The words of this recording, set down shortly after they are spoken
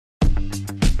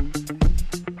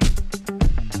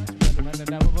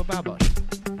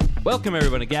Babish. Welcome,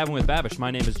 everyone, to Gabbing with Babish. My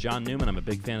name is John Newman. I'm a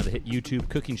big fan of the hit YouTube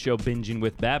cooking show Binging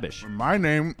with Babish. My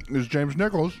name is James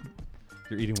Nichols,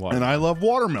 You're eating watermelon. and I love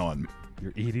watermelon.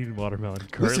 You're eating watermelon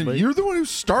currently. Listen, you're the one who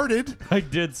started. I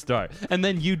did start. And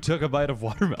then you took a bite of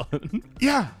watermelon.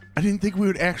 Yeah, I didn't think we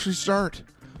would actually start.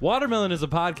 Watermelon is a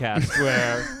podcast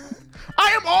where...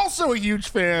 I am also a huge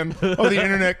fan of the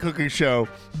internet cooking show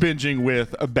Binging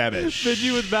with Babish.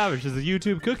 Binging with Babish is a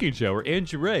YouTube cooking show where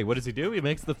Andrew Ray, what does he do? He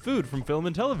makes the food from film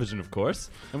and television, of course.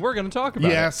 And we're going to talk about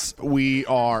it. Yes, we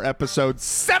are episode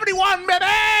 71,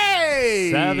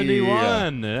 baby!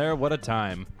 71. There, what a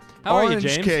time. How Orange are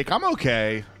you, James? cake. I'm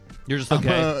okay. You're just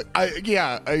okay.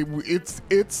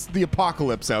 It's the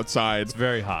apocalypse outside. It's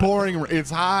very hot. Pouring. It's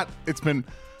hot. It's been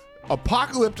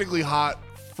apocalyptically hot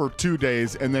for 2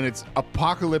 days, and then it's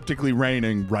apocalyptically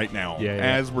raining right now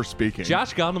as we're speaking.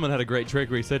 Josh Gondelman had a great trick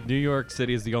where he said New York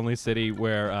City is the only city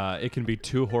where it can be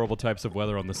two horrible types of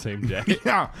weather on the same day.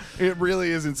 Yeah, it really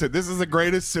is insane. This is the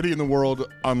greatest city in the world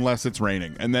unless it's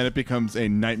raining, and then it becomes a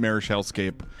nightmarish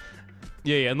hellscape.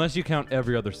 Yeah, unless you count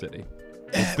every other city.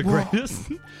 It's the well,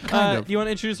 greatest. kind of. You want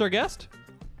to introduce our guest?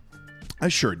 I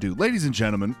sure do. Ladies and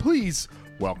gentlemen, please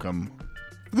welcome,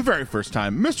 for the very first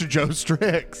time, Mr. Joe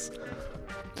Strix.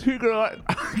 God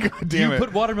damn You it.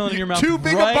 put watermelon in your mouth Too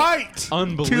big right? a bite.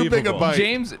 Unbelievable. Too big a bite.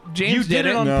 James You did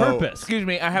it on No. purpose. Excuse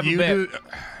me, I have a You bit. did-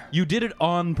 You did it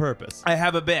on purpose. I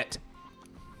have a bit.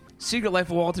 Secret Life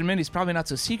of Walter Mitty is probably not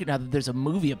so secret now that there's a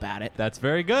movie about it. That's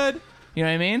very good. You know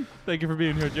what I mean? Thank you for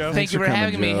being here, Joe. Thank you for for coming,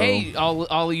 having me. Joe. Hey,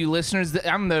 all of you listeners, this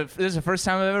is the first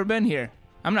time I've ever been here.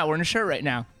 I'm not wearing a shirt right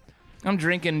now. I'm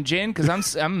drinking gin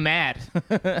because I'm mad.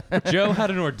 Joe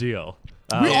had an ordeal.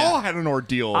 We all had an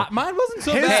ordeal. Mine wasn't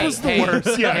so His bad. was the Hey,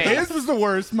 worst. Yeah, hey. his was the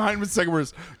worst. Mine was second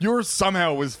worst. Yours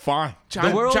somehow was fine. John,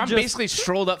 The world John just- basically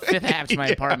strolled up Fifth Ave to my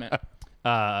apartment.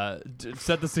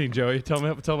 Set the scene, Joey. Tell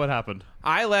what happened.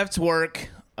 I left work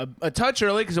a touch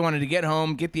early because I wanted to get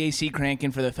home, get the AC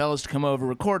cranking for the fellas to come over,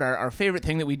 record our favorite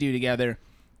thing that we do together.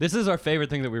 This is our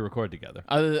favorite thing that we record together.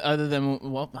 Other than,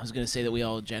 well, I was going to say that we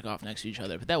all jack off next to each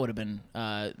other, but that would have been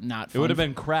not fun. It would have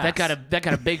been crass. That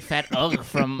got a big fat ugh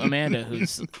from Amanda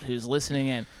who's listening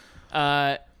in.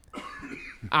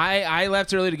 I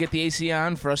left early to get the AC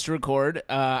on for us to record.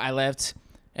 I left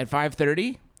at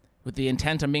 5:30 with the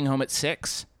intent on being home at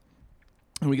 6,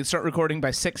 and we could start recording by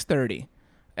 6:30.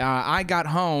 I got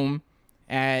home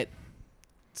at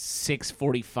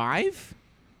 6:45.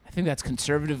 I think that's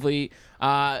conservatively. We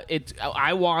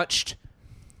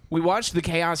watched the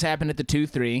chaos happen at the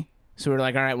 2-3. So we're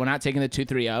like, all right, we're not taking the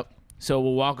 2-3 up. So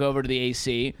we'll walk over to the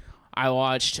AC. I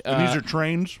watched. These are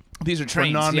trains? These are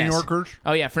trains For non-New yes. Yorkers?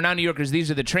 Oh, yeah. For non-New Yorkers, these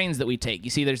are the trains that we take. You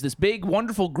see, there's this big,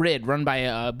 wonderful grid run by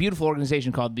a beautiful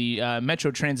organization called the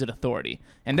Metro Transit Authority.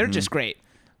 And they're just great.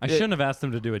 I shouldn't have asked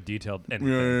them to do a detailed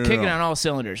anything. Kicking on all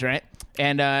cylinders, right?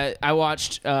 And I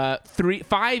watched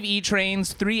 5 E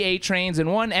trains, 3 A trains,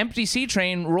 and 1 empty C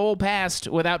train roll past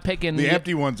without picking The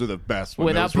empty ones are the best. When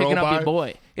without those roll picking up by, your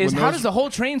boy. when How those- does the whole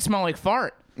train smell like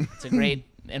fart? It's a great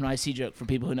NYC joke for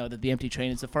people who know that the empty train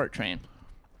is the fart train.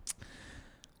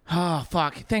 Oh,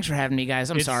 fuck. Thanks for having me, guys.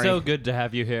 I'm It's sorry. so good to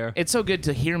have you here. It's so good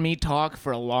to hear me talk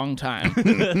for a long time.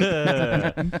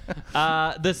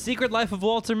 The Secret Life of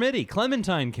Walter Mitty,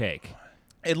 Clementine cake.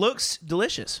 It looks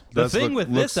delicious. The Does thing look- with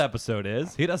looks- this episode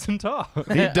is he doesn't talk.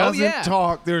 He doesn't yeah.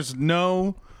 talk. There's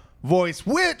no voice,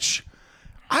 which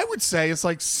I would say is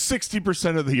like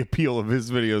 60% of the appeal of his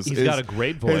videos. He's got a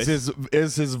great voice.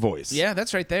 Is his voice. Yeah,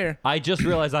 that's right there. I just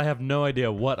realized I have no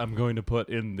idea what I'm going to put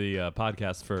in the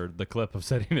podcast for the clip of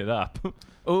setting it up.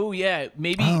 Oh, yeah.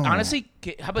 Maybe, honestly,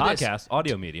 how about this? Podcast,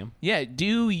 audio medium. Yeah,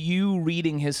 do you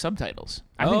reading his subtitles?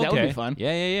 I think that would be fun.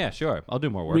 Yeah, sure. I'll do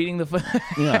more work. Reading the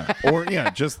Yeah.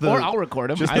 Just the. or I'll record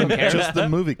them. Just I don't care. Just the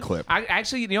movie clip. I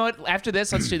actually, you know what? After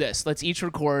this, let's do this. Let's each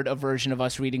record a version of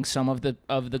us reading some of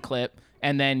the clip,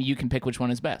 and then you can pick which one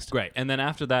is best. Great. And then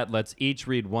after that, let's each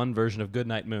read one version of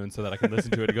Goodnight Moon so that I can listen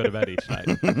to it to go to bed each night.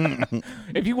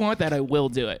 If you want that, I will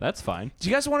do it. That's fine. Do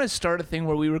you guys want to start a thing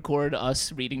where we record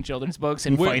us reading children's books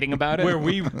and fighting about it? Where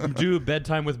we do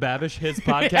Bedtime with Babish, his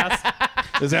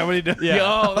podcast. Is that what he does? Yeah.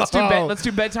 Yo, let's do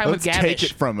bedtime Let's with Gavish. take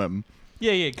it from him.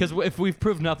 Yeah, because if we've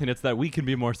proved nothing, it's that we can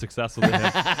be more successful than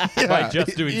him by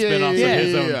just doing spin-offs yeah, of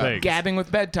his yeah, own yeah. things. Gabbing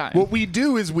with bedtime. What we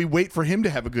do is we wait for him to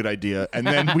have a good idea, and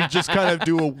then we just kind of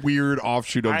do a weird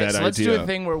offshoot of All right, that so idea. let's do a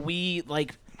thing where we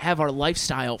have our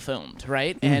lifestyle filmed,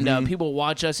 right? And people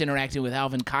watch us interacting with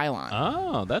Alvin Kylon.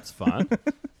 Oh, that's fun.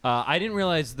 I didn't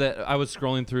realize that I was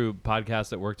scrolling through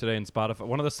podcasts at work today, and Spotify.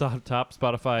 One of the top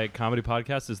Spotify comedy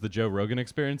podcasts is the Joe Rogan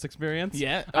Experience.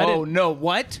 Yeah. I Oh didn't- no!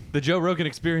 What? The Joe Rogan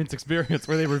Experience,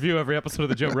 where they review every episode of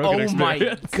the Joe Rogan Oh my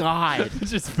Experience. God!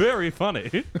 It's just very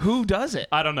funny. Who does it?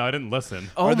 I don't know. I didn't listen.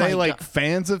 Oh Are they my like God.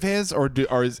 fans of his, or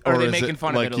is they is making it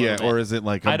fun of like it a little bit? or is it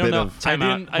like a I don't bit know. of? Time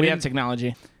out. I We have didn't-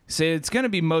 technology. So it's going to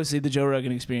be mostly the Joe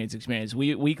Rogan Experience.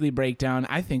 Weekly breakdown.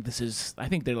 I think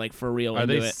they're like for real. Are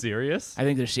into they it. serious? I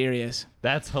think they're serious.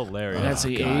 That's hilarious. That's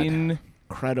God.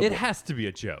 incredible. It has to be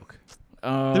a joke.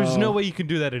 There's no way you can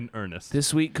do that in earnest.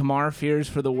 This week, Kamar fears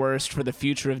for the worst for the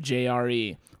future of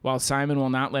JRE, while Simon will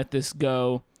not let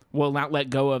go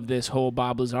of this whole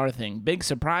Bob Lazar thing. Big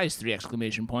surprise! 3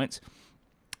 exclamation points.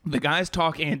 The guys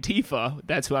talk Antifa.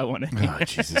 That's who I want to hear. Oh,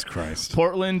 Jesus Christ!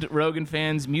 Portland, Rogan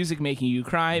fans, music making you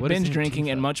cry, What is binge drinking,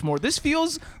 Antifa? and much more. This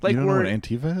feels like You don't know we're what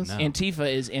Antifa is? No.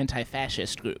 Antifa is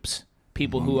anti-fascist groups.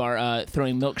 People who are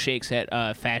throwing milkshakes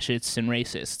at fascists and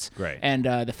racists. Great. And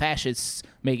the fascists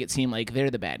make it seem like they're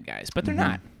the bad guys, but they're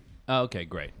not. Oh, okay,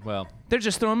 great. Well, They're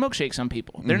just throwing milkshakes on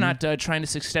people. They're not trying to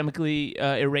systemically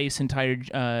erase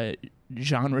entire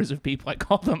genres of people, I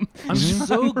call them. I'm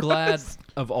so glad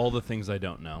of all the things I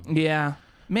don't know. Yeah.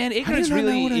 Man, ignorance not know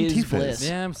really what is Antifa bliss. is?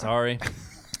 Yeah, I'm sorry.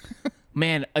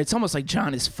 Man, it's almost like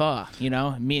John is pho,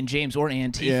 me and James, or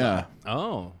Antifa. Yeah.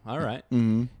 Oh, all right.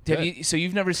 So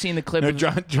you've never seen the clip No, of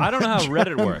John. I don't know how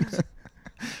Reddit works.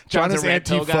 John John's is a red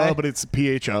pill guy. Antifa, but it's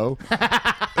PHO.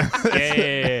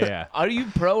 Yeah. Are you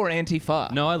pro or anti-pho?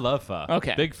 No, I love pho.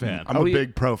 Okay. Big fan. I'm Are a we-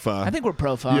 big pro-fa. I think we're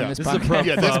pro-pho on this This is a podcast. pro-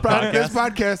 Yeah, this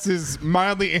podcast is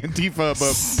mildly Antifa,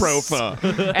 but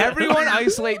pro-fa. Everyone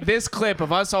isolate this clip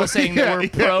of us all saying that we're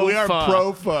pro-pho. we are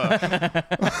pro-fa.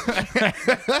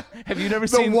 Have you never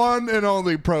The seen one and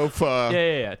only pro-fa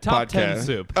Yeah. Top 10 podcast.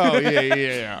 soup. Oh,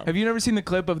 yeah. Have you never seen the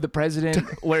clip of the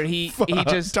president where he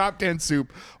just Top 10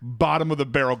 soup, bottom of the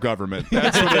barrel government.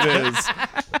 That's what it is.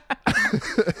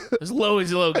 as low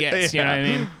as low gets, you know what I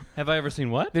mean? Have I ever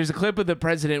seen what? There's a clip of the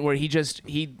president where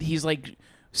he's like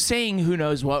saying who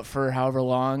knows what for however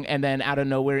long, and then out of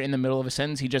nowhere in the middle of a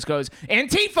sentence he just goes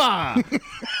Antifa,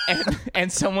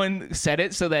 and someone said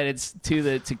it so that it's to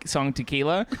the song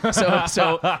Tequila,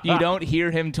 so you don't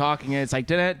hear him talking, and it's like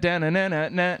da da na na na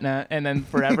na na, and then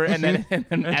forever, and then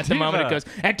at the moment it goes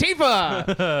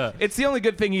Antifa. It's the only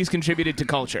good thing he's contributed to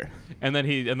culture. And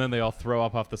then they all throw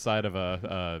up off the side of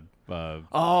a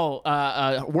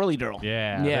Whirly Dirl.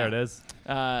 yeah, there it is.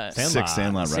 Sick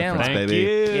Sandlot reference, Sandlot. Thank baby.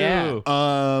 you. Yeah.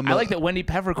 I like that Wendy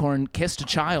Peppercorn kissed a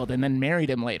child and then married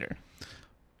him later.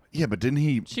 Yeah, but didn't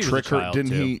he She was trick a her? child,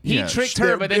 Didn't too. he? He yeah, tricked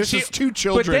her, but then there's she- just two but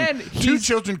children. then Two he's-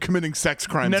 children committing sex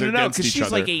crimes No, against because each she's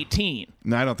other. like 18.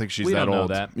 No, I don't think she's We that don't know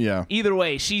old. that. Yeah. Either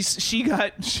way, she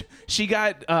got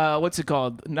what's it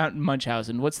called? Not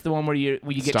Munchausen. What's the one where you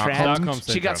get Stockholm? trapped? Stockholm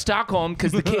She got syndrome. Stockholm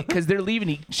because they're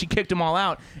leaving. She kicked them all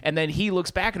out, and then he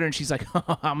looks back at her and she's like,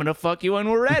 "I'm gonna fuck you when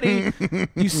we're ready."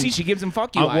 You see, she gives him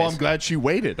fuck you Well, eyes. I'm glad she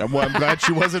waited. I'm glad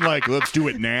she wasn't like, let's do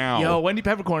it now. Yo, Wendy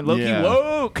Peppercorn, Loki Yeah.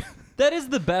 woke. That is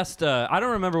the best. I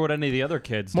don't remember what any of the other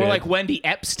kids More did. like Wendy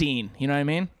Epstein. You know what I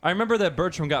mean? I remember that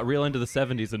Bertram got real into the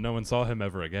 70s and no one saw him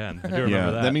ever again. I do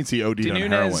remember yeah, that. means he OD'd on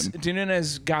heroin.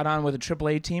 Nunez got on with a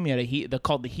AAA team. He had they're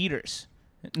called the Heaters.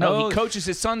 No, Oh. he coaches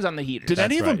his sons on the Heaters. Did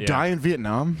any of right, them yeah. die in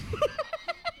Vietnam?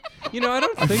 You know, I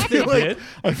don't think they did.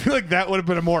 I feel like that would have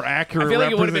been a more accurate I feel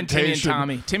like it would have been Timmy and representation.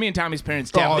 Tommy. Timmy and Tommy's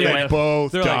parents Oh, definitely they went.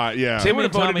 both They're died. like, Yeah. Tim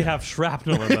would've and Tommy voted- have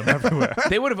shrapnel in them everywhere.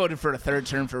 They would have voted for a third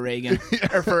term for Reagan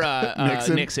or for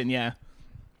Nixon? Nixon. Yeah.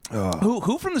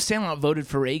 Who from the Sandlot voted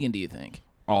for Reagan? Do you think?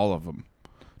 All of them.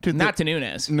 Dude, Not to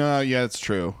Nunes. no, yeah, it's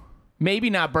true.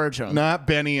 Maybe not Bertram. Not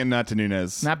Benny and not to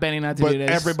Nunez. Not Benny. Not to but Nunes.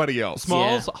 everybody else.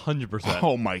 Smalls, 100%.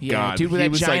 Oh my Yeah, god, dude with He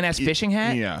that was giant like- ass fishing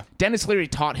hat. Yeah. Dennis Leary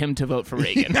taught him to vote for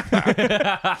Reagan. He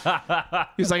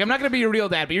was like, "I'm not going to be your real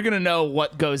dad, but you're going to know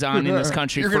what goes on in this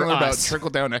country You're for gonna learn about us." trickle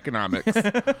down economics.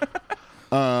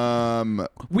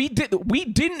 We didn't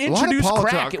A lot of introduce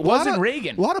politics- crack. It a lot wasn't of-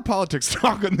 Reagan. A lot of politics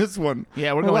talk on this one.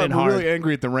 Yeah, we're A going lot- in we're hard. really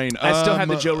angry at the rain. I still have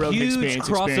the Joe Rogan Huge experience.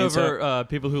 crossover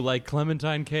people who like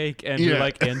Clementine cake and who Yeah.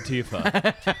 like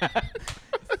Antifa.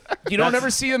 You don't ever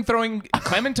see them throwing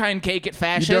Clementine cake at You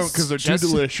fascists. don't because they're too Just-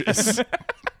 delicious.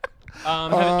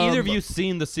 Have either of you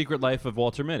seen The Secret Life of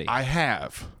Walter Mitty? I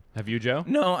have. Have you, Joe?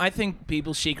 No, I think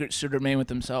people's secrets should remain with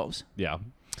themselves. Yeah.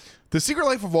 The Secret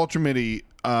Life of Walter Mitty.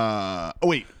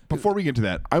 Wait, before we get to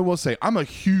that, I will say I'm a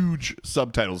huge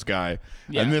subtitles guy,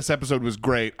 Yeah. and this episode was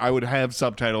great. I would have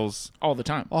subtitles All the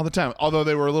time. all the time, although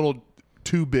they were a little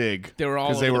too big. They were all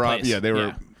 'cause over they the were place. Yeah, they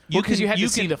were. Well, because you had to you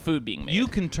see can- the food being made. You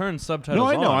can turn subtitles No,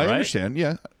 I know, on, I right? understand.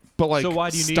 Yeah. But like So why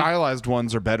do you need- stylized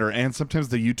ones are better, and sometimes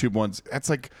the YouTube ones, that's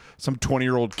like some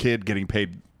 20-year-old kid getting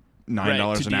paid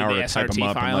 $9 to an do hour the to type them SRT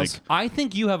up. And files. like, I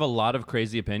think you have a lot of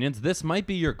crazy opinions. This might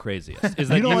be your craziest. Is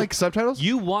that you don't like subtitles?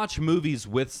 You watch movies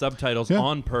with subtitles Yeah.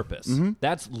 on purpose.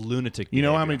 That's lunatic. You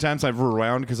know how behavior. many times I've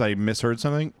rewound because I misheard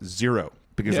something? 0.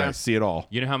 Because Yeah. I see it all.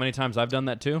 You know how many times I've done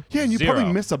that too? Yeah, and you 0.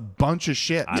 probably miss a bunch of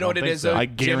shit. I You know don't what it think is, so. though, I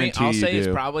Jimmy? guarantee I'll say you it's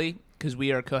do. probably because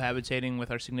we are cohabitating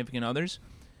with our significant others.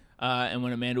 And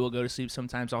when Amanda will go to sleep,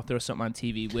 sometimes I'll throw something on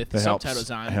TV with That helps.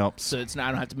 subtitles on. Helps. So it's not,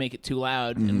 I don't have to make it too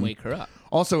loud and wake her up.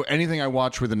 Also, anything I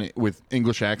watch with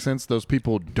English accents, those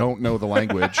people don't know the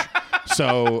language.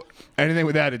 So anything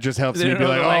with that, it just helps They me don't be know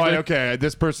like, the oh, language. okay,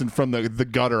 this person from the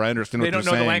gutter, I understand They what don't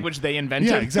they're know saying. the language they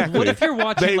invented. Yeah, exactly. What if you're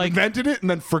watching They like? invented it and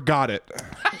then forgot it.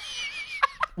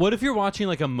 What if you're watching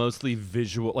like a mostly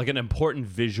visual, like an important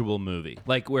visual movie,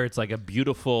 like where it's like a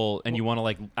beautiful, and you want to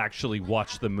like actually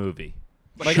watch the movie?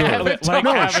 Like, Sure. like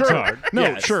No, Avatar. sure. No,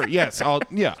 Yes. sure. Yes. I'll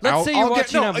say you're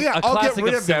watching a I'll get classic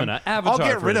rid of of them. cinema, I'll Avatar,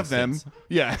 get for rid of them. instance.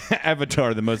 Yeah,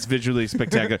 Avatar, the most visually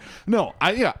spectacular. No,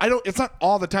 I don't. It's not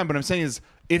all the time, but I'm saying is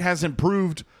it has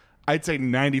improved. I'd say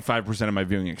 95% of my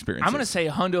viewing experience. I'm going to say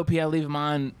Hundo P. I leave them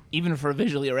on even for a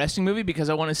visually arresting movie because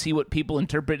I want to see what people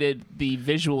interpreted the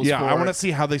visuals Yeah, for. I want to see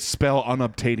how they spell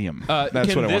unobtainium. That's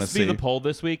Can what I want to this be see. the poll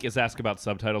this week? Is ask about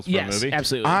subtitles for a Yes, movie?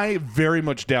 absolutely. I very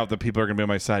much doubt that people are going to be on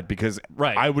my side because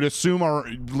Right. I would assume our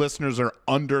listeners are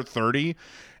under 30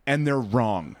 and they're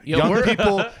wrong. Yo,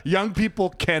 Young people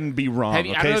can be wrong. Have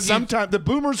you- I don't know Okay, if you've- sometimes the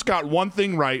boomers got one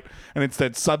thing right, and it's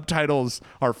that subtitles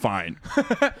are fine.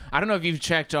 I don't know if you've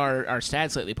checked our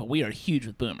stats lately, but we are huge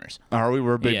with boomers. Are we?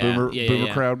 We're a big Yeah, boomer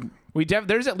yeah. crowd.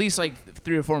 There's at least like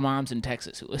 3 or 4 moms in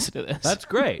Texas who listen to this. That's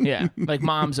great. yeah, like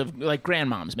moms of like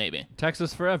grandmoms maybe.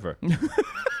 Texas forever.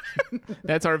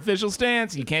 That's our official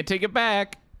stance. You can't take it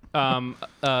back.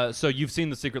 So you've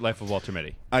seen The Secret Life of Walter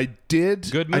Mitty. I did.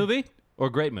 Good movie or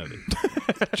great movie?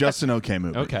 Just an okay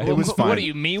movie. Okay. It was fine. What do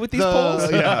you mean with these polls?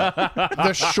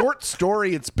 The short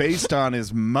story it's based on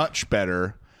is much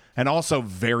better and also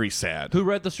very sad. Who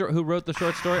wrote the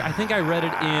short story? I think I read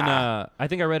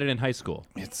it in high school.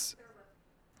 It's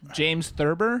James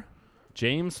Thurber.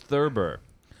 James Thurber.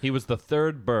 He was the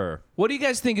third Burr. What do you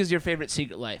guys think is your favorite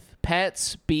Secret Life?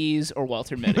 Pets, bees, or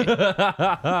Walter Mitty?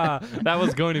 That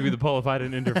was going to be the poll if I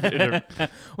didn't interfere.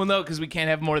 Well, no, because we can't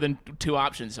have more than 2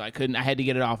 options, so I couldn't. I had to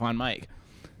get it off on mic.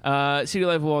 Secret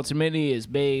Life of Walter Mitty is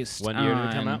based When year did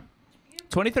it come on out?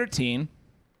 2013.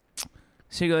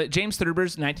 James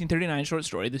Thurber's 1939 short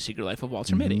story, The Secret Life of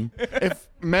Walter Mitty. if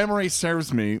memory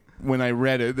serves me, when I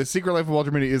read it, The Secret Life of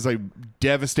Walter Mitty is a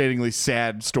devastatingly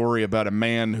sad story about a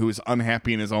man who is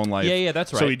unhappy in his own life. Yeah,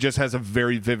 that's So right. he just has a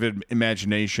very vivid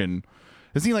imagination.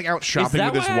 Is he like out shopping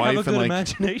that with his why I have wife a and good like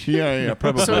imagination? Yeah,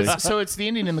 probably. So it's the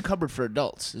Indian in the cupboard for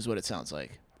adults, is what it sounds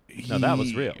like. No, that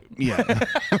was real. Yeah.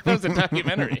 That was a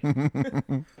documentary.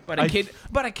 But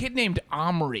a kid named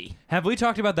Omri. Have we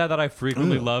talked about that I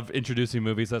frequently love introducing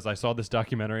movies as I saw this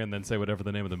documentary and then say whatever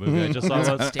the name of the movie I just saw was?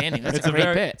 Outstanding. That's It's a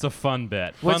great bit. It's a fun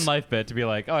bit. What's- Fun life bit to be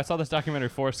like, oh, I saw this documentary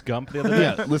Forrest Gump the other day.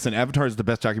 Yeah, listen, Avatar is the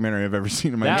best documentary I've ever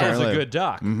seen in my That entire was life. a good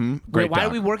doc. Great Wait, why doc. are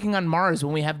we working on Mars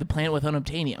when we have the planet with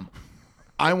unobtainium?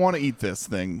 I want to eat this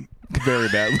thing very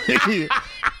badly.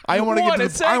 I want to What get a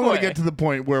to the, I want segue. to get to the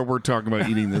point where we're talking about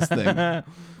eating this thing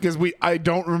because I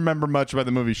don't remember much about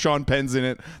the movie. Sean Penn's in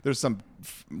it. There's some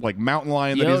like mountain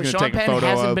lion that he's going to Sean take a Penn photo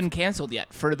hasn't of. been canceled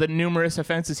yet for the numerous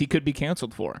offenses he could be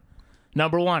canceled for.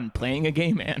 Number 1, playing a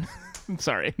gay man.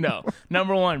 Sorry, no.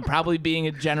 Number 1, probably being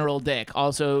a general dick.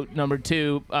 Also, number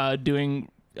 2, doing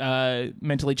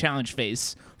mentally challenged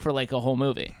face for like a whole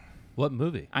movie. What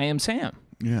movie? I Am Sam.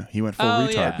 Yeah, he went full Oh,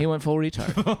 retard. yeah. He went full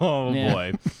retard. Oh, Yeah.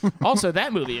 boy. Also,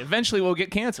 that movie eventually will get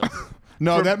canceled.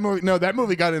 No, that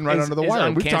movie got in right Is- under the is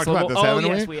wire. We've talked about this, uncancelable. Oh, haven't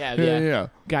we? yes, we have, Yeah, yeah. yeah.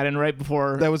 Got in right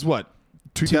before. That was what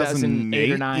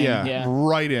 2008 or 9, yeah.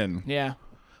 right in. Yeah.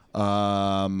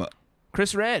 Um,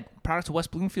 Chris Redd, product of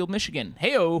West Bloomfield, Michigan.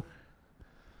 Heyo.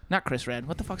 Not Chris Redd.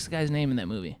 What the fuck's the guy's name in that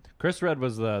movie? Chris Redd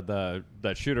was the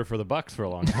shooter for the Bucks for a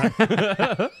long time.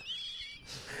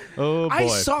 Oh, boy. I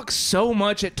suck so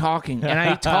much at talking, and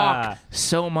I talk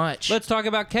so much. Let's talk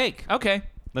about cake. Okay.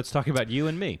 Let's talk about you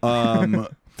and me.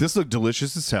 this looked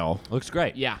delicious as hell. Looks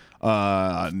great. Yeah.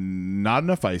 Not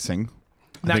enough icing.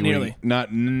 I Not think nearly.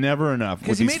 Never enough with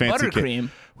Because he these made fancy buttercream.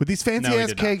 With these fancy No, he ass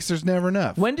did not. cakes, there's never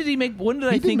enough. When did I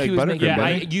did think make he was buttercream, making? Yeah,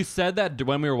 buddy. you said that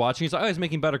when we were watching. He's like, oh, he's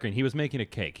making buttercream. He was making a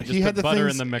cake. He just had put the butter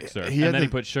things- in the mixer, had and then the- he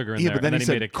put sugar in yeah, there, but then and he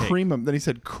then he made said a cake. cream them. Then he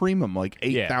said cream them like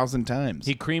 8,000 times.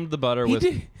 He creamed the butter He with.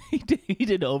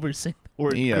 did oversay the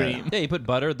word Yeah. cream. Yeah, he put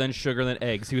butter, then sugar, then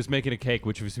eggs. He was making a cake,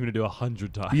 which he was going to do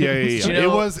 100 times. yeah. You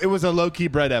know- it was a low key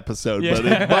bread episode,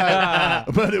 Yeah.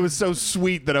 but it was so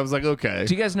sweet that I was like, okay.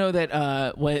 Do you guys know that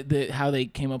how they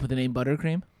came up with the name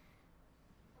buttercream?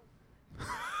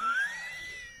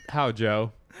 How,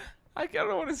 Joe? I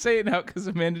don't want to say it now because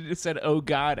Amanda just said, "Oh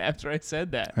God," after I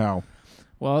said that. How?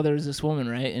 Well, there was this woman,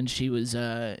 right, and she was,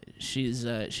 she's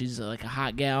like a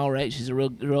hot gal, right? She's a real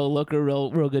looker,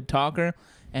 real good talker,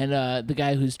 and the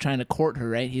guy who's trying to court her,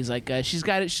 right? He's like, she's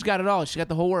got it all, she got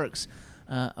the whole works,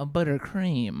 a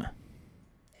buttercream.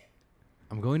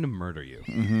 I'm going to murder you.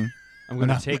 Mm-hmm. I'm going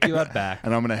to take you out back.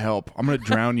 And I'm going to help. I'm going to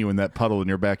drown you in that puddle in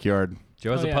your backyard.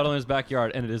 Joe has Oh, a yeah. puddle in his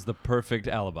backyard, and it is the perfect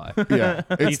alibi. Yeah.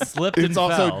 He slipped and It's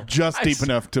also fell. just deep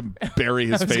enough to bury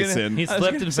his face in. He I was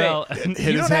slipped gonna and say, fell. Hit You his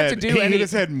don't have head. to do He any- hit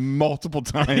his head multiple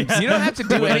times. You don't have to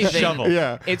do With a anything. shovel.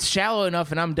 Yeah. It's shallow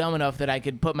enough, and I'm dumb enough that I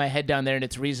could put my head down there, and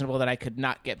it's reasonable that I could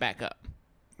not get back up.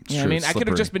 You know what I true, mean? I could have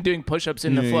slippery. just been doing push-ups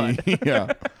in the flood,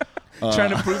 Yeah.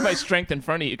 trying to prove my strength in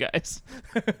front of you guys.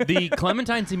 The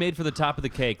clementines he made for the top of the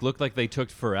cake looked like they took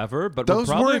forever, but Those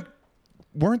were probably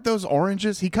weren't those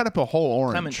oranges? He cut up a whole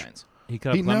orange. Clementines. he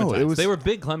cut up No, clementines. it was- They were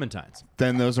big clementines.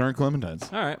 Then those aren't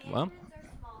clementines. All right, well,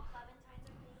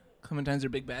 Clementines are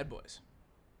big bad boys.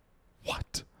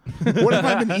 What? What have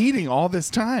I been eating all this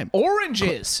time?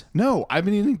 Oranges. No, I've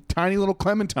been eating tiny little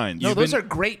clementines. No, those are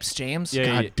grapes, James.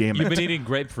 God damn You've it. been eating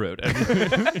grapefruit, and,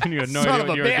 and you had no Son idea of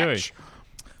what a you were doing.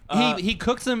 bitch. He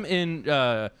cooks them in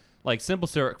like simple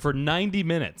syrup for 90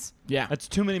 minutes. Yeah. That's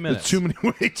too many minutes. It's too many,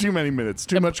 way too many minutes.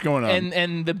 Too much going on.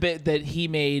 And the bit that he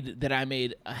made that I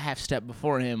made a half step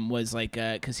before him was like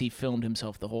because he filmed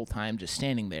himself the whole time just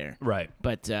standing there. Right.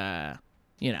 But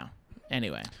you know,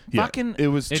 anyway, Yeah, fucking. it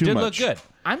was It too did much. look good.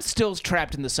 I'm still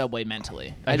trapped in the subway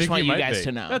mentally. I just think want you you might guys be.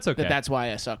 to know That's okay. that's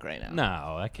why I suck right now.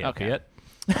 No, that can't Okay. be it.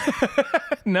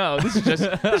 No, this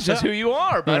is just who you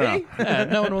are, buddy. Yeah,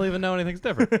 no one will even know anything's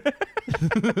different.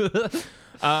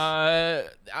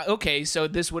 Okay, so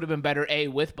this would have been better A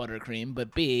with buttercream,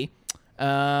 but B,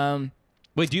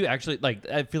 Wait, do you actually like?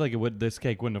 I feel like this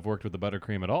cake wouldn't have worked with the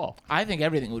buttercream at all. I think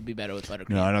everything would be better with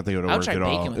buttercream. No, I don't think it would I'll have worked try at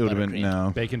bacon all. with It would have been buttercream.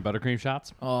 no. Bacon buttercream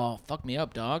shots. Oh, fuck me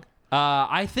up, dog.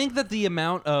 I think that the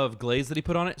amount of glaze that he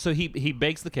put on it. So he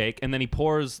bakes the cake and then he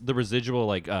pours the residual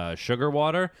like sugar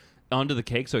water onto the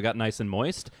cake so it got nice and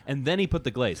moist, and then he put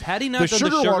the glaze. Had he not done the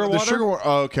sugar water, The sugar water.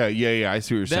 Oh, okay, yeah, I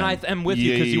see what you're then I saying. am with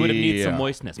you because you would have needed some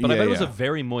moistness. But I bet it was yeah. a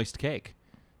very moist cake.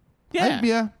 Yeah.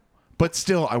 Yeah. But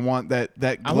still, I want that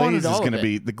I wanted glaze is all of going to it.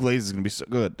 be the glaze is going to be so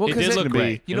good. Well, It 'cause did it- look gonna be-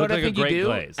 great. You It know what looked I like think a you great do?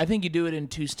 glaze. I think you do it in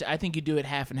I think you do it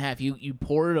half and half. You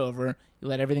pour it over, you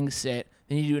let everything sit,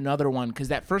 then you do another one because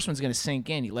that first one's going to sink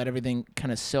in. You let everything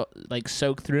kind of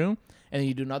soak through, and then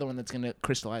you do another one that's going to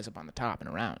crystallize up on the top and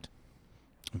around,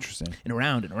 Interesting. and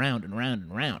around and around and around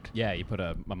and around. Yeah, you put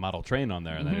a model train on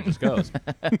there and then it just goes.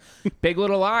 Big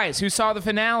Little Lies. Who saw the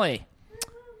finale?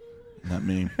 Not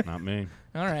me. Not me.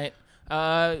 All right.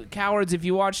 Cowards, if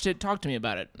you watched it, talk to me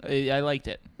about it. I liked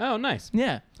it. Oh, nice.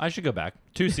 Yeah. I should go back.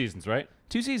 2 seasons, right?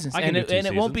 2 seasons. I can And do 2 it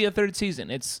won't seasons. be a third season.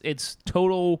 It's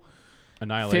total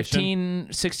Annihilation.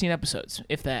 16 episodes,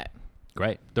 if that.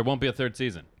 Great. There won't be a 3rd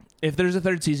season. If there's a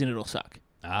third season, it'll suck.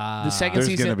 Ah. The second There's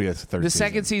season, gonna be a third the season.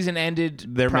 second season ended.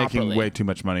 They're properly. making way too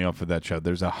much money off of that show.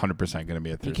 There's 100% going to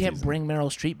be a third You can't season. bring Meryl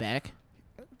Streep back.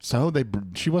 So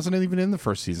she wasn't even in the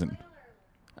first season.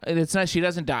 It's not. She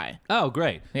doesn't die. Oh,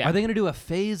 great. Yeah. Are they going to do a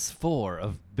phase 4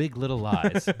 of Big Little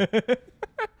Lies?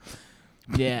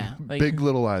 Yeah. Like, Big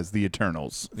Little Lies, The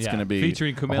Eternals. It's Yeah, going to be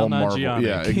featuring a Kumail whole Marvel- Nanjiani.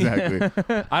 Yeah,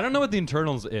 exactly. I don't know what the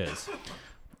Internals is.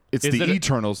 It's Is the it a-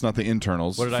 Eternals, not the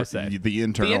internals. What did I say? The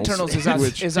internals. the internals is,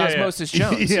 which- is Yeah, yeah. Osmosis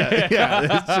Jones. yeah,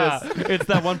 it's just. It's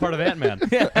that one part of Ant-Man.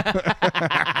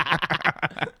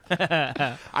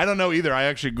 I don't know either. I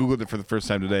actually Googled it for the first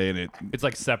time today, and It's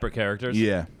like separate characters.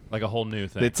 yeah, Like a whole new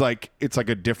thing. it's like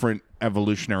a different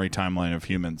evolutionary timeline of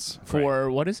humans. For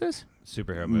what is this?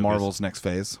 Superhero movies. Marvel's next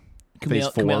phase. Phase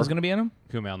 4. Kumail's going to be in them?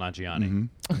 Kumail Nanjiani.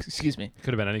 Excuse me.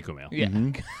 Could have been any Kumail.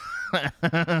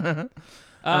 Yeah.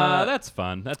 That's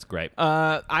fun. That's great.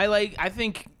 I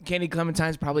think candied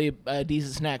clementines probably a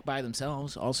decent snack by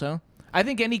themselves. Also, I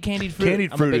think any candied fruit.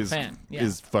 Candied I'm fruit a big is fan. Yeah.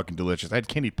 is fucking delicious. I had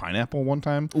candied pineapple one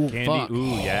time. Ooh, Candy. fuck.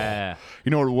 Ooh, yeah. You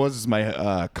know what it was? Is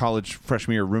my college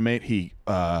freshman year roommate. He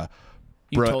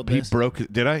told this? broke.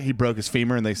 Did I? He broke his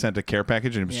femur, and they sent a care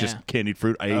package, and it was Yeah. just candied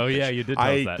fruit. I ate Oh, the yeah, sh- you did tell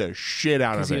I us ate that. the shit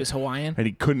out of Because it. he was Hawaiian. and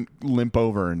he couldn't limp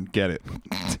over and get it.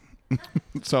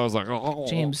 So I was like, oh.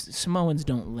 James, Samoans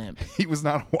don't limp. He was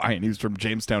not Hawaiian. He was from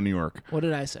Jamestown, New York. What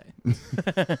did I say? I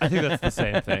think that's the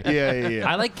same thing. Yeah.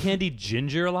 I like candied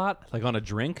ginger a lot, like on a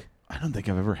drink. I don't think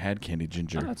I've ever had candied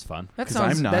ginger. Oh, that's fun. That Because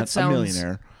sounds. I'm not that a sounds,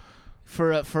 millionaire.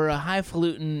 For a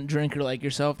highfalutin drinker like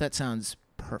yourself, that sounds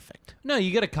perfect. No,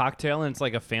 you get a cocktail and it's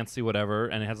like a fancy whatever,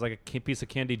 and it has like a piece of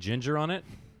candied ginger on it.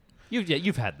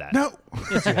 You've had that. No.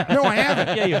 No, I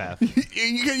haven't. Yeah, you have.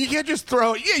 You can't just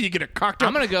throw it. Yeah, you get a cocktail.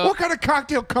 I'm gonna go- What kind of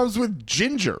cocktail comes with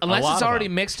ginger? Unless lot it's of already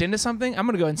them. mixed into something, I'm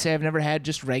gonna go and say I've never had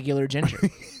just regular ginger.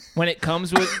 When it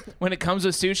comes with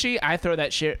sushi, I throw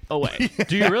that shit away.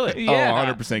 Do you really? Yeah.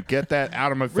 Oh, 100%. Get that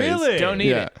out of my face. Really? Don't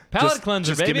need Yeah. it. Palate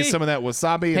cleanser, just give me baby. some of that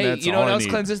wasabi, and Hey, that's you know all what I else need.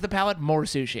 cleanses the palate? More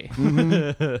sushi.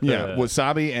 Yeah,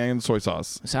 wasabi and soy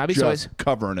sauce. Wasabi, just soy-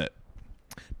 covering it.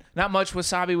 Not much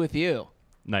wasabi with you.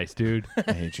 Nice, dude.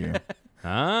 I hate you.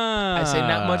 Ah. I say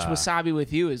not much wasabi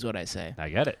with you is what I say. I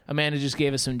get it. Amanda just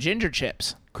gave us some ginger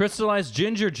chips. Crystallized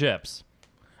ginger chips.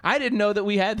 I didn't know that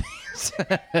we had these.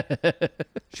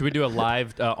 Should we do a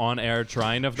live on-air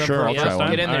trying of them Sure, for I'll all try first one.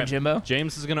 time? Get in All there, Jimbo.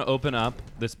 James is going to open up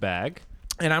this bag.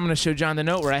 And I'm going to show John the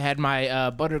note where I had my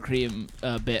buttercream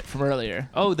bit from earlier.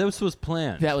 Oh, this was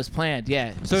planned. That was planned,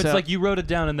 yeah. so it's like you wrote it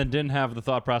down and then didn't have the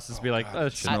thought process to be like, I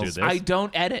should do this. I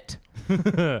don't edit.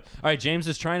 All right, James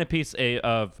is trying a piece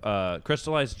of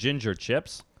crystallized ginger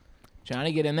chips.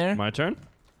 Johnny, get in there. My turn.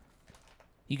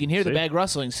 You can hear the See? bag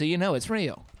rustling, so you know it's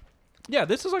real. Yeah,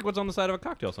 this is like what's on the side of a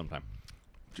cocktail sometime.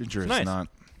 Ginger is Nice. not.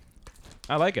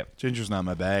 I like it. Ginger's not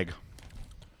my bag.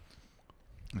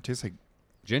 It tastes like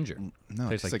Ginger. no.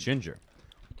 Tastes It like ginger.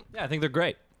 Yeah, I think they're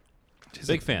great. tastes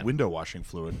big like fan. Window washing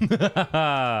fluid.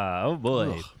 Oh,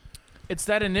 boy. Ugh. It's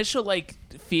that initial like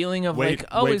feeling of Wait, like,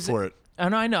 oh, wait is for it. Oh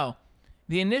no, I know.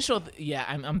 The initial, yeah,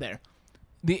 I'm there.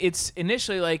 It's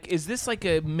initially like, is this like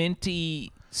a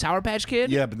minty Sour Patch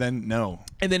Kid? Yeah, but then no.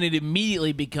 And then it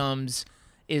immediately becomes,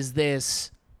 is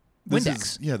this This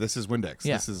Windex? this is Windex.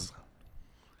 Yeah. This is.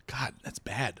 God, that's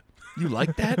bad. You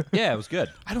like that? Yeah, it was good.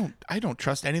 I don't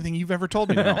trust anything you've ever told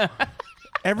me now.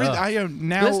 I am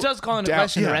now. This does call into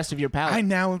question the rest of your palate. I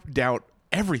now doubt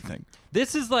everything.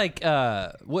 This is like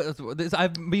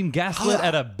I'm being gaslit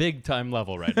at a big time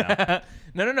level right now.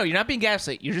 No, you're not being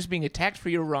gaslit. You're just being attacked for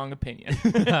your wrong opinion.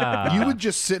 You would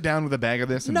just sit down with a bag of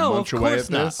this and no, of munch away course at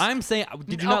not. this. I'm saying,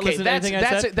 did you not listen to anything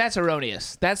I said? That's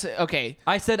erroneous. That's okay.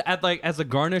 I said as a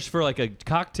garnish for like a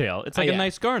cocktail. It's like Yeah. a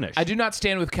nice garnish. I do not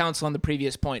stand with counsel on the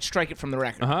previous point. Strike it from the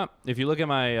record. Uh-huh. If you look at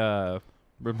my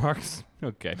remarks,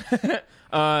 okay.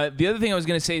 The other thing I was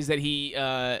going to say is that he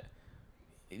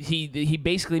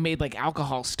basically made like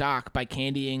alcohol stock by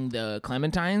candying the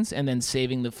clementines and then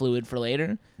saving the fluid for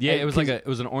later. Yeah, And it was 'cause- it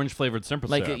was an orange flavored simple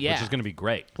Like, syrup, yeah. which is going to be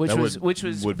great. which That was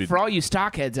would be- for all you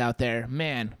stockheads out there,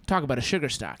 man. Talk about a sugar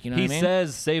stock. You know He what I mean?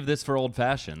 says save this for old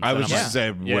fashions. I was And I'm just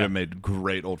saying Yeah. would have made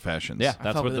great old fashions. Yeah, I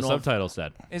that's fuck what with the an old- subtitle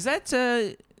said. Is that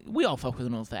we all fuck with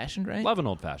an old fashioned, right? Love an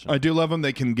old fashioned. I do love them.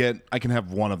 I can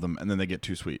have one of them, and then they get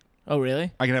too sweet. Oh,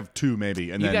 really? I can have two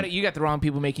maybe, and then You got the wrong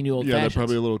people making you old yeah, they're fashions.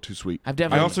 probably a little too sweet. I've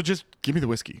definitely- I also just give me the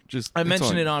whiskey. Just I that's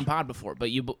mentioned all it on pod before,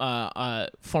 but you,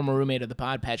 former roommate of the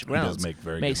pod, Patrick does Reynolds, make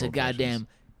very makes good a old goddamn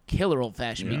killer old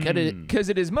fashioned because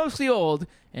it is mostly old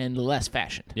and less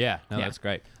fashioned. Yeah, no, Yeah. that's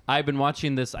great. I've been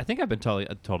watching this. I think I've been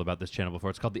told about this channel before.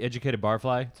 It's called The Educated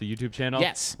Barfly. It's a YouTube channel.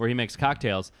 Yes. Where he makes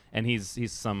cocktails, and he's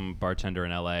some bartender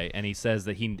in LA, and he says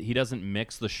that he doesn't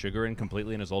mix the sugar in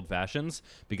completely in his old fashions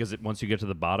because once you get to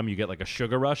the bottom, you get like a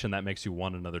sugar rush, and that makes you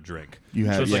want another drink. You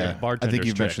have, so it's yeah. like a bartender's I think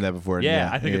you've trick. mentioned that before. Yeah,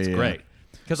 I think it's yeah. great.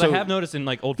 Because So- I have noticed in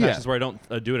like old fashions where I don't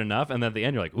do it enough, and then at the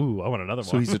end you're like, ooh, I want another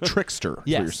So one. he's a trickster. Is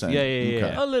Yes. what you're saying. Yeah, yeah, yeah,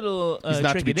 Okay. yeah. A little He's not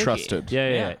to be tricky-dicky. trusted.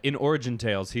 yeah. In Origin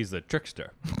Tales, he's the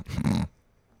trickster.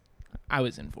 I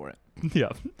was in for it. Yeah.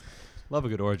 Love a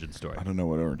good origin story. I don't know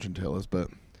what Origin Tale is, but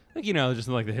Like, just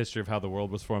in like the history of how the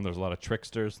world was formed, there's a lot of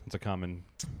tricksters. It's a common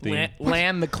theme.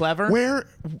 Land the Clever. where?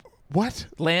 What?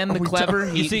 Land Are the we Clever.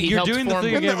 ta- He, You see, he you're helped doing the form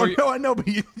thing again No, where no, I know, but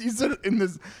you said it in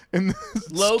this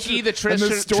Loki, the and trickster.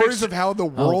 the stories of how the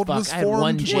world fuck, was I had one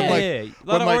formed. gem. when, like, Yeah, a lot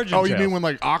when, of like, origin oh, you tales. mean when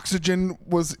like oxygen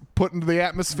was put into the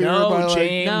atmosphere? No, by, like,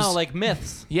 James. No, like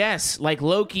myths. Yes, like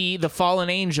Loki, the fallen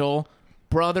angel,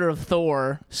 brother of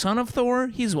Thor, son of Thor.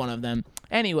 He's one of them.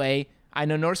 Anyway, I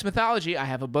know Norse mythology. I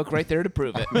have a book right there to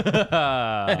prove it.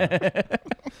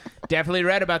 Definitely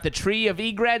read about the tree of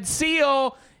Egrad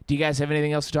Seal. Do you guys have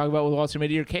anything else to talk about with Walter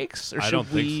Made Your Cakes? Or I should don't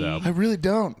think we- so. I really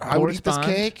don't. I would eat this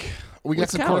Correspond cake. We got with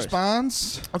some cowards.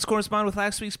 corresponds. Let's correspond with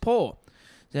last week's poll.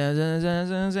 Za, za, za,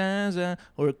 za, za, za.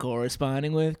 We're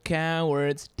corresponding with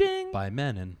cowards. Ding. By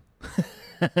Menon.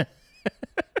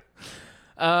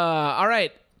 All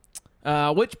right.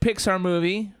 Which Pixar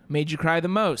movie made you cry the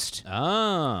most?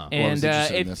 Ah. Well, I was And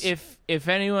interested in this. if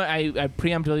anyone, I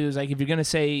preemptively was like, if you're gonna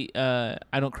say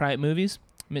I don't cry at movies,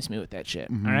 miss me with that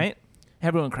shit. Mm-hmm. All right.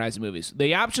 Everyone cries at movies.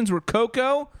 The options were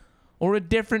Coco or a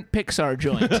different Pixar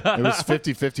joint, It was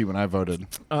 50-50 when I voted.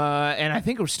 and I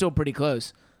think we're still pretty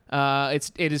close.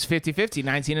 It is 50-50,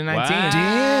 19 and 19. Wow.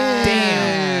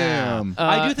 Damn.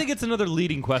 I do think it's another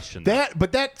leading question.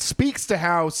 But that speaks to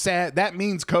how sad. That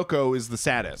means Coco is the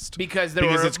saddest Because there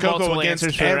were it's Coco multiple against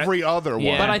answers for it. every other one.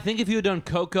 Yeah. But I think if you had done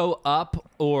Coco up,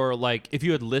 or like if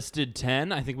you had listed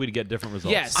 10, I think we'd get different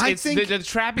results. Yes, I it's think- the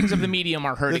trappings of the medium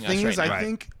are The hurting thing us is, right now. I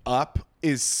think Up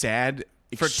is sad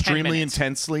For 10 extremely minutes.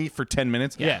 intensely for 10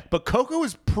 minutes. Yeah. But Coco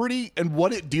is pretty, and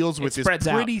what it deals with is spreads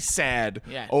out. pretty sad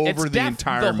Yeah. over It's the deaf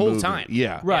entire the whole movie. time.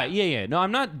 Yeah. Right. Yeah. No,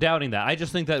 I'm not doubting that. I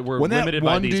just think that we're When that limited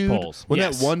by one these dude, polls. when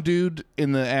Yes. that one dude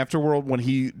in the afterworld, when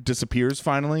he disappears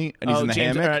finally and he's in the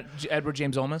James, hammock, Edward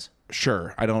James Olmos.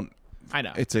 sure, I don't. I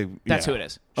know. It's a. That's yeah. who it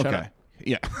is. Shut Okay. up.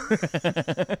 Yeah.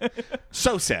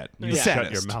 So sad. The Shut your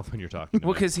saddest. mouth when you're talking.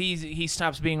 Well, because he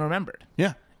stops being remembered,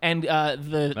 Yeah. and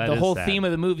the is whole sad. theme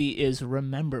of the movie is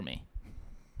remember me.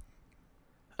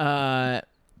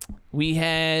 We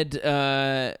had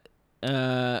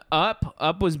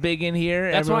Up was big in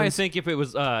here. That's why I Everyone's- think if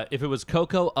it was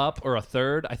Coco up or a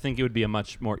third, I think it would be a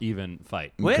much more even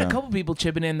fight. We had a Okay. couple people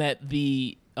chipping in that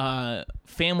the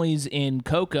families in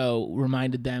Coco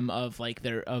reminded them of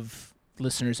of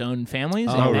listeners' own families.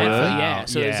 Oh, and that- really? Yeah.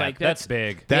 So it's like that's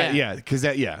big. That Yeah. yeah, because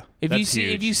that yeah. If you That's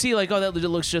see huge. like, oh, that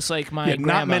looks just like my Yeah,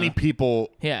 grandma. not many people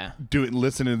Yeah.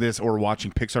 listening to this or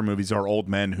watching Pixar movies are old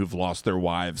men who've lost their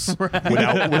wives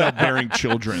without bearing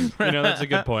children. You know, that's a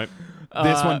good point.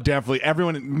 This one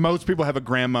definitely. Most people have a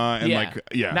grandma and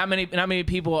Not many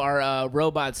people are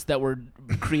robots that were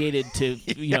created to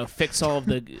fix all of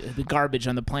the garbage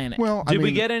on the planet. Well, Did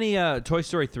we get any Toy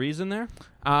Story 3s in there?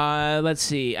 Let's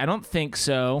see. I don't think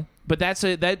so. But that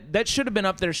should have been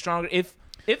up there stronger.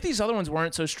 If these other ones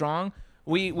weren't so strong,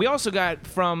 we also got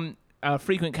from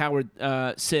frequent coward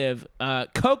Civ.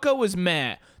 Coco was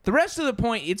meh. The rest of the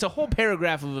point, it's a whole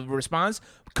paragraph of a response.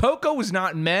 Coco was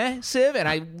not meh, Civ, and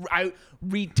I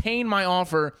retain my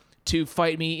offer to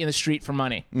fight me in the street for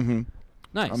money.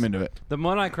 Nice. I'm into it. The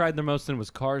one I cried the most in was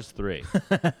Cars 3.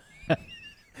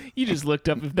 You just looked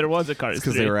up if there was a Cars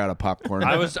Because 3. they were out of popcorn.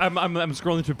 I'm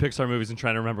scrolling through Pixar movies and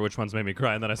trying to remember which ones made me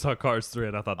cry, and then I saw Cars 3,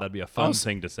 and I thought that'd be a fun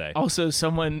thing to say. Also,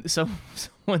 someone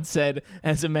said,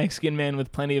 as a Mexican man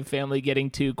with plenty of family getting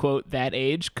to, quote, that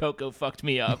age, Coco fucked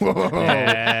me up.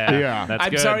 Yeah. That's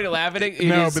I'm good. sorry to laugh at it.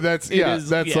 but that's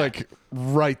like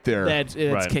right there. That's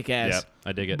Right. kick-ass. Yep,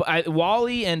 I dig it. But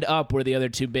Wall-E and Up were the other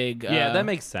two big Yeah, that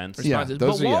makes sense. responses. Yeah,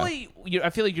 those but are- Wall-E, I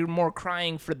feel like you're more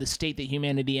crying for the state that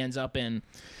humanity ends up in,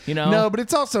 you know? No, but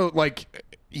it's also like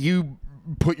you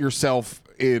put yourself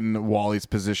in Wally's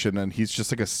position, and he's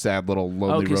just like a sad little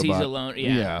lonely because robot. he's alone.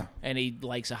 Yeah. Yeah. And he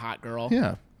likes a hot girl.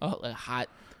 Yeah. Oh, a hot...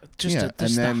 Just, Yeah,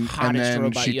 just and the hottest then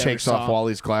robot she you takes ever off saw.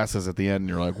 Wally's glasses at the end, and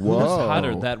you're like, Who's "Whoa,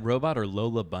 hotter, that robot or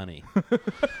Lola Bunny?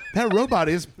 that robot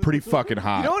is pretty fucking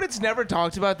hot." You know what? It's never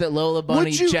talked about that Lola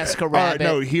Bunny, Would you, Jessica all right, Rabbit.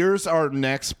 no, here's our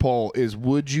next poll: is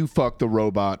would you fuck the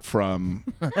robot from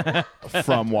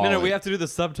Wally? No, we have to do the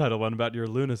subtitle one about your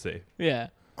lunacy. Yeah.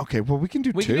 Okay, well, we can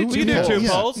do We two. can do We can do two Yeah.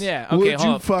 polls. Yeah. Okay. Would you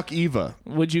hold up. fuck Eva?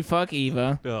 Would you fuck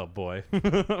Eva? Oh boy. You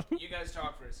guys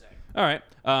talk for a sec. All right.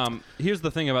 Here's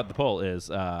the thing about the poll is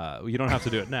you don't have to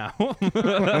do it now.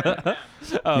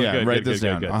 Oh, Yeah, good, write good, this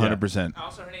good, down. good, 100%.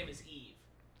 Also, her name is Eve.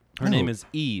 Her name is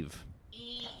Eve.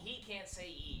 He can't say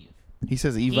Eve. He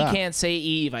says He Eva. can't say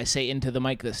Eve. I say into the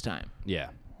mic this time. Yeah.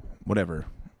 Whatever.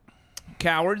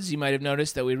 Cowards, you might have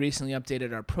noticed that we recently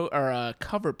updated our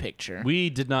cover picture. We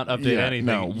did not update anything.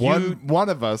 No, You- one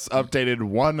of us updated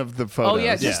one of the photos. Oh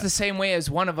yeah, just Yeah. the same way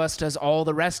as one of us does all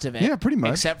the rest of it. Yeah, pretty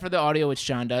much. Except for the audio, which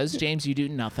John does. James, you do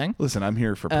nothing. Listen, I'm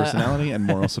here for personality and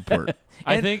moral support.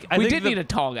 I And think we think did the, need a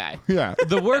tall guy. Yeah.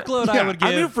 the workload I Yeah, would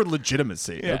I'm here give. for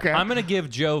legitimacy. Okay. I'm gonna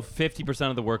give Joe 50%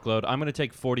 of the workload. I'm gonna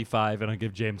take 45, and I'll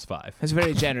give James 5. That's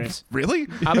very generous. Really?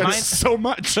 mine- That's so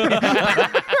much.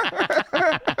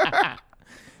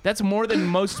 That's more than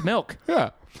most milk. Yeah.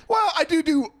 Well, I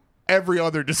do every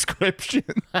other description.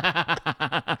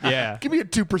 Yeah. Give me a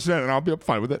 2% and I'll be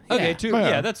fine with it. Okay, Yeah. 2. Yeah.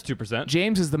 Yeah, that's 2%.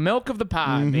 James is the milk of the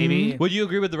pod, baby. Would you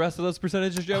agree with the rest of those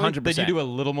percentages, Joey? 100%. That you do a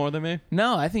little more than me?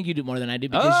 No, I think you do more than I do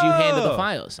because you handle the Oh.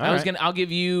 files. All I was right. I'll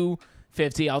give you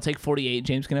 50. I'll take 48.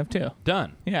 James can have 2.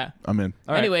 Done. Yeah. I'm in.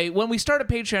 All right. Anyway, when we start a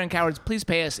Patreon, cowards, please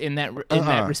pay us in that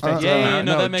respect. Yeah,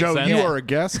 no, that makes Joe, sense. you Yeah. are a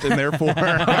guest, and therefore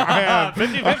I have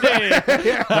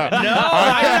 50-50.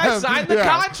 I signed the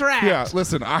contract. Yeah,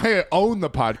 listen, I own the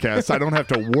podcast. I don't have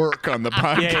to work on the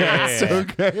podcast. yeah.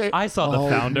 Okay. I saw the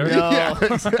founder. Yeah,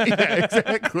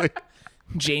 exactly.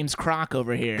 James Croc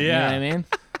over here. You Yeah. know what I mean?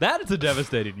 That is a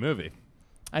devastating movie.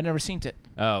 I've never seen it.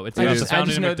 Oh, it's I about just- the I founding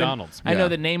just of know McDonald's. I know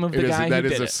the name of the guy That who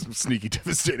is did a it. sneaky,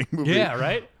 devastating movie. Yeah,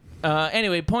 right?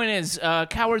 Anyway, point is,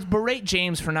 cowards berate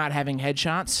James for not having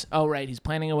headshots. Oh, right, he's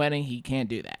planning a wedding. He can't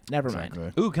do that. Never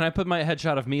mind. Ooh, can I put my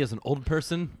headshot of me as an old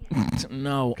person?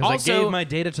 No. Because I Also, gave my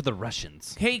data to the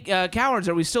Russians. hey, cowards,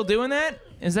 are we still doing that?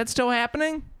 Is that still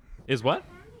happening? Is what?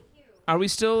 Are we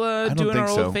still I don't doing think our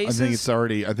so. old faces? I think it's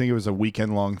already. I think it was a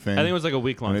weekend-long thing. I think it was like a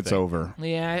week-long and it's thing. over.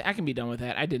 Yeah, I can be done with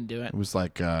that. I didn't do it. It was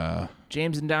like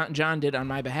James and John did on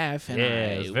my behalf, and Yeah,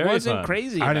 it was very wasn't fun.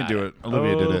 crazy I about didn't do it.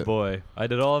 Olivia did it. Oh, boy. I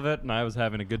did all of it, and I was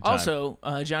having a good time. Also,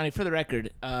 Johnny, for the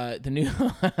record, the new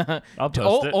I'll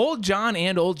post it. old John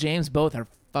and old James both are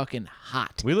fucking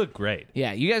hot. We look great.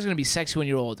 Yeah, you guys are gonna be sexy when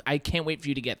you're old. I can't wait for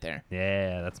you to get there.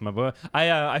 Yeah, that's my boy.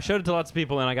 I showed it to lots of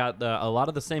people, and I got a lot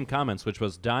of the same comments, which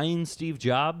was dying Steve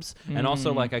Jobs, and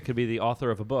also like I could be the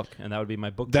author of a book, and that would be my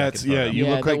book. That's jacket photo. You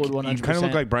Yeah, look that like would you kind of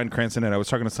look 100%. like Bryan Cranston. And I was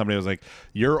talking to somebody. I was like,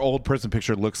 your old person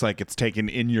picture looks like it's taken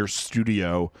in your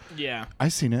studio. Yeah. I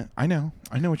seen it. I know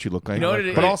what you look like. You know what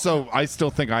it but is? also, I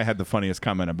still think I had the funniest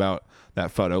comment about that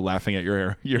photo, laughing at your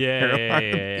hair. Your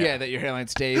hairline. Yeah, that your hairline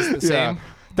stays the same.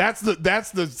 That's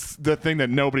the thing that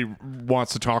nobody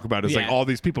wants to talk about is like Yeah. all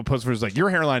these people post for like your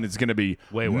hairline is going to be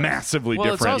Way worse. massively Well,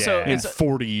 it's different also- in it's-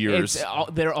 40 years.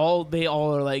 They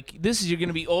all are like, this is, you're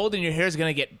gonna be old and your hair's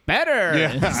gonna get better.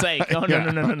 Yeah. And it's like, oh no.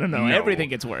 No. Everything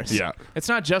gets worse. Yeah. It's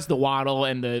not just the waddle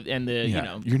and the you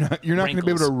know. you're not going to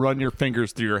be able wrinkles. to run your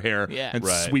fingers through your hair Yeah. and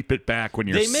Right. sweep it back when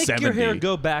you're They make 70. your hair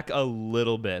go back a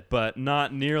little bit, but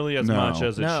not nearly as No. much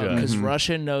as it No, should. because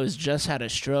Russia knows just how to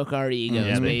stroke our egos,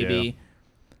 Yeah, they baby.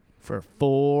 For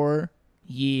 4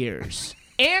 years.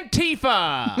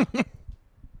 Antifa!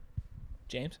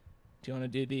 James, do you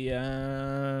want to do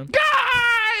the...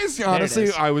 Guys, honestly,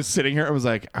 is. I was sitting here. I was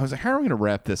like, how are we going to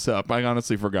wrap this up? I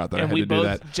honestly forgot that I And had we to do both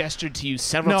that. gestured to you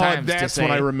several No, times to that's say,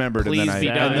 what I remembered, and please then be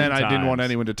done. I didn't want Times.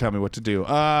 anyone to tell me what to do.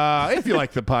 If you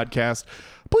like the podcast,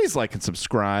 please like and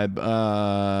subscribe.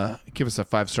 Give us a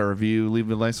 5-star review. Leave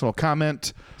a nice little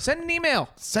comment. Send an email.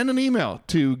 Send an email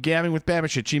to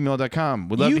gabbingwithbabish@gmail.com.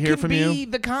 We'd love to hear from You you. can be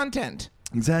the content.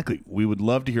 Exactly. We would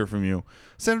love to hear from you.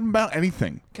 Send them about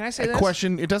anything. Can I say a this?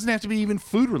 question? It doesn't have to be even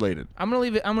food related. I'm gonna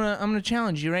leave it. I'm gonna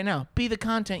challenge you right now. Be the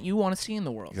content you want to see in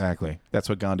the world. Exactly. That's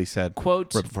what Gandhi said.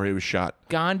 Quote right before he was shot.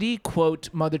 Gandhi, quote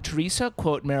Mother Teresa,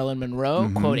 quote Marilyn Monroe,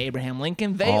 quote Abraham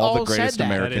Lincoln. They All the all said greatest that.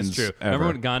 Americans. That is true. ever.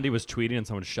 Remember when Gandhi was tweeting and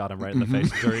someone shot him right in the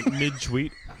face during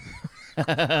mid-tweet?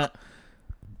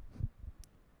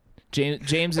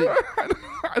 James.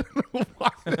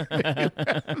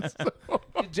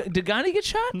 Did Gandhi get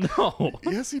shot? No.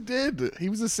 Yes, he did. He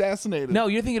was assassinated. No,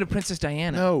 you're thinking of Princess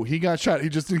Diana. No, he got shot. He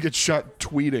just didn't get shot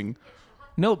tweeting.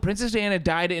 No, Princess Diana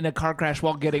died in a car crash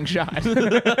while getting shot.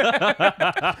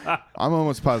 I'm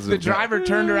almost The positive. driver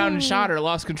turned around and shot her,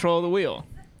 lost control of the wheel.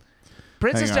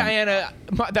 Princess Hang on. Diana,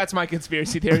 that's my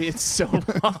conspiracy theory. It's so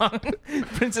wrong.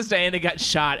 Princess Diana got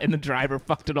shot and the driver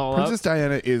fucked it all Princess up.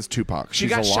 Diana is Tupac. She She's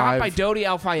got alive. shot by Dodi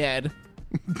Al-Fayed.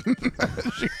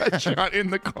 She got shot in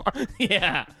the car.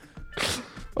 Yeah.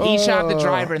 He shot the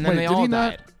driver and then Wait, they did all he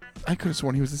not? died. I could have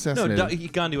sworn he was No,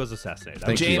 assassinated. Gandhi was assassinated.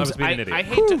 Thank I you. was James, being an idiot.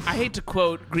 I hate to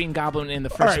quote Green Goblin in the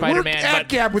All first right, Spider-Man, we're at but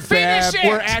Gab with Bab. finish it!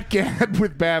 We're at Gab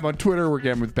with Bab on Twitter. We're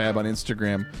Gab with Bab on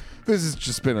Instagram. This has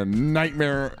just been a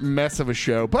nightmare mess of a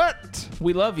show, but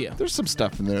we love you. there's some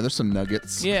stuff in there. There's some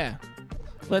nuggets. Yeah.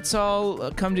 Let's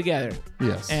all come together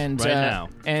Yes. and Right now.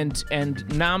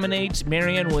 and nominate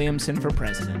Marianne Williamson for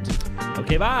president.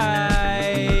 Okay,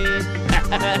 bye.